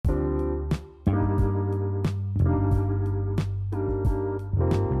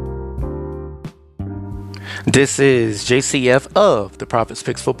This is JCF of the Profits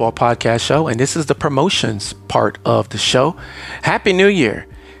Picks Football Podcast Show, and this is the promotions part of the show. Happy New Year.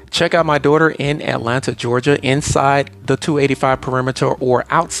 Check out my daughter in Atlanta, Georgia, inside the 285 perimeter or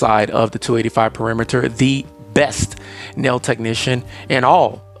outside of the 285 perimeter, the best nail technician in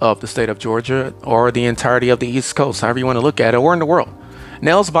all of the state of Georgia or the entirety of the East Coast, however you want to look at it, or in the world.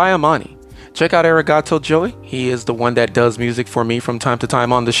 Nails by Amani. Check out Arigato Joey. He is the one that does music for me from time to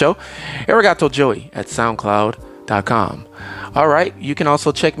time on the show. Arigato Joey at SoundCloud.com. All right. You can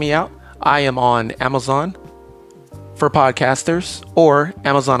also check me out. I am on Amazon for podcasters or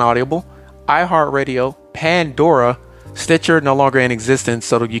Amazon Audible, iHeartRadio, Pandora, Stitcher, no longer in existence,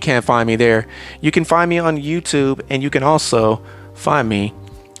 so you can't find me there. You can find me on YouTube, and you can also find me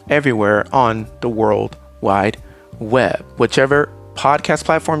everywhere on the World Wide Web. Whichever podcast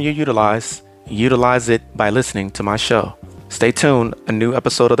platform you utilize it by listening to my show. Stay tuned. A new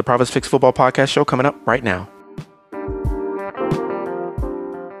episode of the Profits Picks Football Podcast Show coming up right now.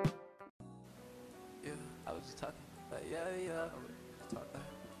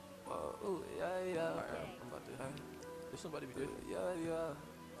 Somebody be good.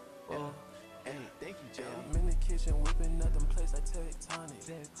 Hey, thank you, Jay. I'm in the kitchen whipping up them plates like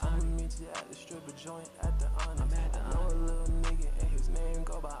tectonic. I'ma meet you at the stripper joint at the Onyx. I know a little nigga and his name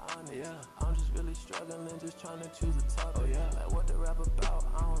go by Onyx. Yeah. I'm just really struggling, just trying to choose a topic. Like what the rap about,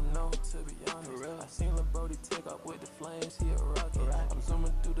 I don't know, to be honest. I seen Lil Brody take up with the flames, he a rocket. I'm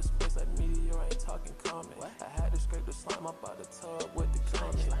zooming through the space like meteor, ain't talking common. I had to scrape the slime up out the tub with the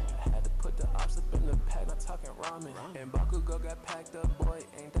comment. I had to put the ops up in the pack, not talking ramen. And Bakugo got packed up, boy,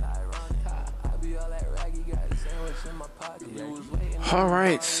 ain't that ironic? I be all that raggy, got a sandwich in my pocket. All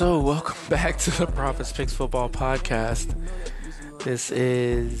right, so welcome back to the Profits Picks Football Podcast. This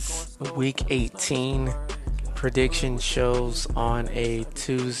is Week 18 prediction shows on a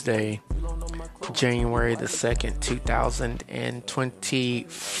Tuesday, January the 2nd,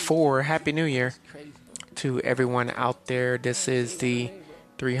 2024. Happy New Year to everyone out there. This is the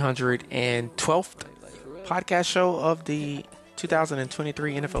 312th podcast show of the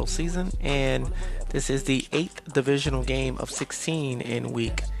 2023 NFL season, and this is the 8th divisional game of 16 in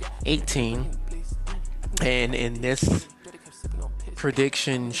Week 18. And in this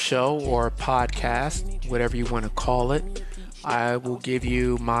prediction show or podcast, whatever you want to call it, I will give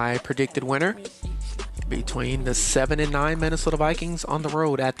you my predicted winner between the 7-9 Minnesota Vikings on the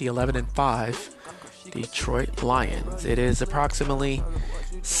road at the 11-5 Detroit Lions. It is approximately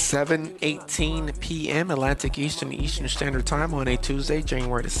 7:18 p.m. Atlantic Eastern Standard Time on a Tuesday,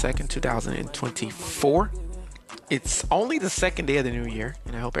 January the 2nd, 2024. It's only the second day of the new year,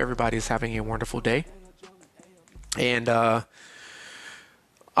 and I hope everybody is having a wonderful day. And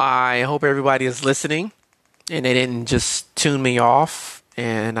I hope everybody is listening and they didn't just tune me off.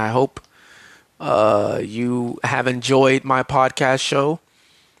 And I hope you have enjoyed my podcast show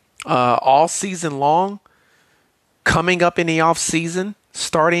all season long. Coming up in the off season,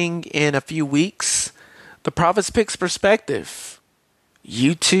 starting in a few weeks, the Profits Picks Perspective,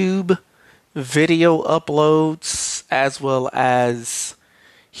 YouTube video uploads, as well as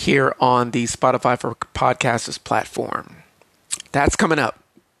here on the Spotify for Podcasters platform. That's coming up.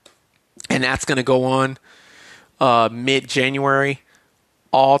 And that's going to go on mid-January,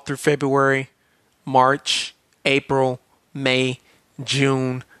 all through February, March, April, May,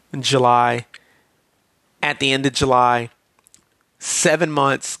 June, July. At the end of July, 7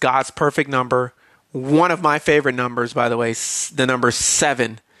 months, God's perfect number. One of my favorite numbers, by the way, the number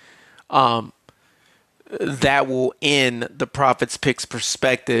 7. That will end the Profits Picks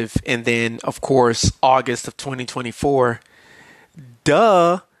Perspective. And then, of course, August of 2024.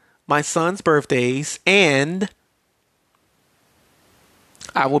 My son's birthdays. And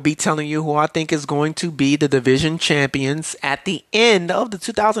I will be telling you who I think is going to be the division champions at the end of the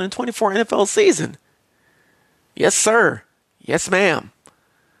 2024 NFL season. Yes, sir. Yes, ma'am.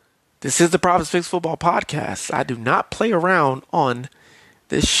 This is the Profits Picks Football Podcast. I do not play around on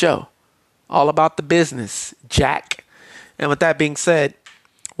this show. All about the business, Jack. And with that being said,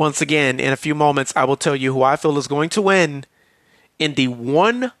 once again, in a few moments, I will tell you who I feel is going to win in the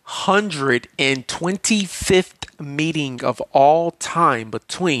 125th meeting of all time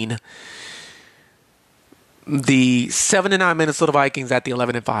between the 7-9 Minnesota Vikings at the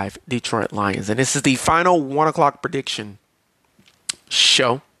 11-5 Detroit Lions. And this is the final 1 o'clock prediction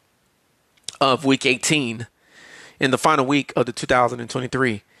show of Week 18 in the final week of the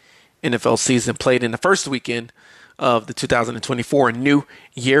 2023 NFL season, played in the first weekend of the 2024 new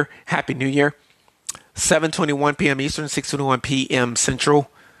year. Happy New Year. 7:21 p.m. Eastern, 6:21 p.m. Central,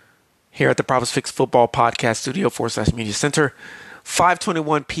 here at the Profits Picks Football Podcast Studio / Media Center.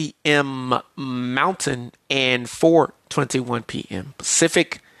 5:21 p.m. Mountain, and 4:21 p.m.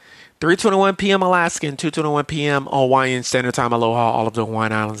 Pacific. 3:21 p.m. Alaskan, 2:21 p.m. Hawaiian Standard Time. Aloha, all of the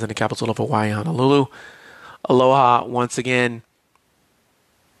Hawaiian Islands and the capital of Hawaii, Honolulu. Aloha once again.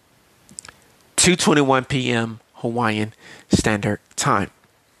 2:21 p.m. Hawaiian Standard Time.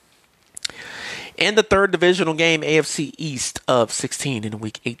 And the third divisional game, AFC East of 16 in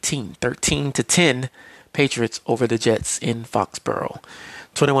Week 18, 13-10, Patriots over the Jets in Foxborough.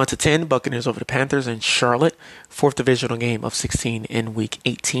 21-10, Buccaneers over the Panthers in Charlotte. Fourth divisional game of 16 in Week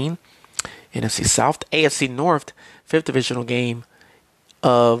 18. NFC South, AFC North, fifth divisional game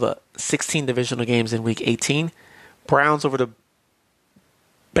of 16 divisional games in Week 18. Browns over the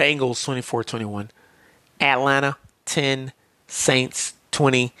Bengals 24-21. Atlanta 10, Saints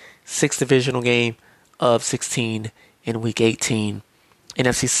 20. Sixth divisional game of 16 in Week 18.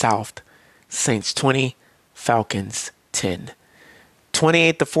 NFC South, Saints 20, Falcons 10.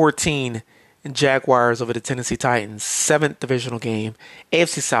 28-14, Jaguars over the Tennessee Titans. Seventh divisional game,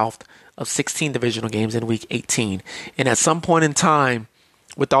 AFC South of 16 divisional games in Week 18. And at some point in time,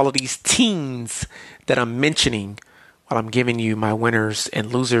 with all of these teams that I'm mentioning, while I'm giving you my winners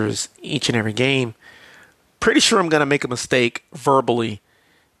and losers each and every game, pretty sure I'm going to make a mistake verbally,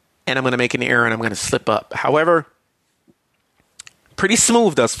 and I'm going to make an error, and I'm going to slip up. However, pretty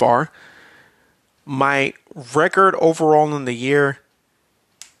smooth thus far. My record overall in the year,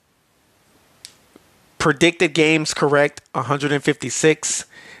 predicted games correct, 156.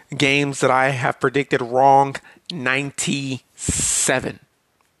 Games that I have predicted wrong, 97.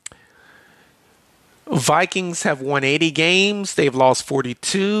 Vikings have won 80 games. They've lost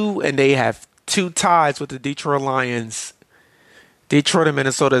 42, and they have 2 ties with the Detroit Lions. Detroit and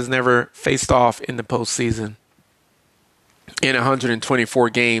Minnesota has never faced off in the postseason in 124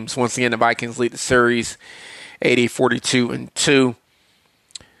 games. Once again, the Vikings lead the series 80-42-2.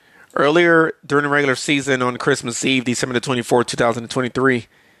 Earlier during the regular season on Christmas Eve, December the 24th, 2023,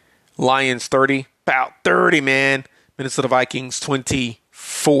 Lions 30, about 30, man. Minnesota Vikings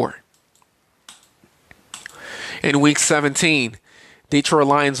 24. In Week 17, Detroit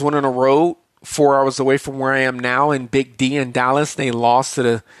Lions went on a road 4 hours away from where I am now in Big D in Dallas. They lost to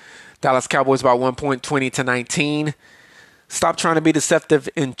the Dallas Cowboys by 1 point, 20-19. Stop trying to be deceptive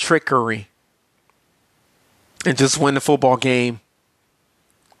in trickery and just win the football game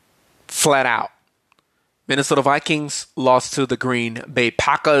flat out. Minnesota Vikings lost to the Green Bay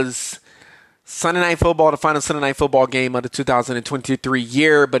Packers. Sunday Night Football, the final Sunday Night Football game of the 2023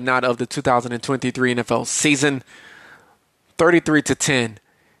 year, but not of the 2023 NFL season. 33-10.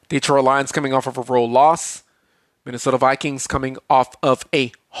 Detroit Lions coming off of a road loss. Minnesota Vikings coming off of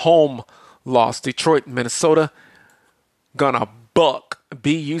a home loss. Detroit, Minnesota, gonna buck,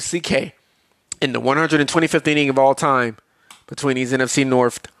 B-U-C-K, in the 125th inning of all time between these NFC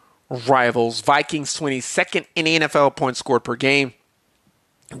North rivals. Vikings 22nd in the NFL points scored per game.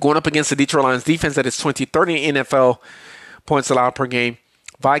 Going up against the Detroit Lions defense that is 23rd in NFL points allowed per game.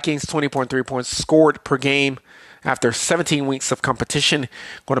 Vikings 20.3 points scored per game after 17 weeks of competition.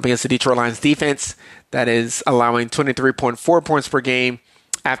 Going up against the Detroit Lions defense that is allowing 23.4 points per game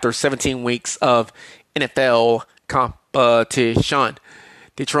after 17 weeks of NFL competition.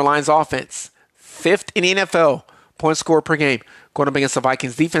 Detroit Lions offense 5th in the NFL points scored per game. Going up against the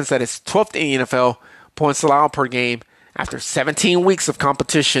Vikings defense that is 12th in the NFL points allowed per game after 17 weeks of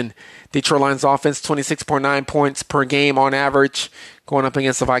competition. Detroit Lions offense 26.9 points per game on average. Going up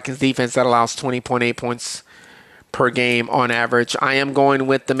against the Vikings defense that allows 20.8 points per game on average. I am going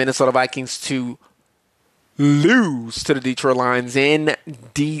with the Minnesota Vikings to lose to the Detroit Lions in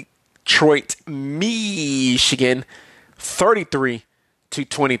Detroit, Michigan,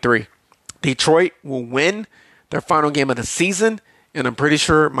 33-23. Detroit will win their final game of the season, and I'm pretty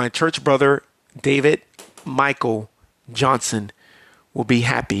sure my church brother, David Michael Johnson, will be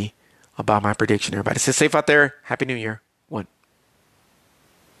happy about my prediction. Everybody stay safe out there. Happy New Year.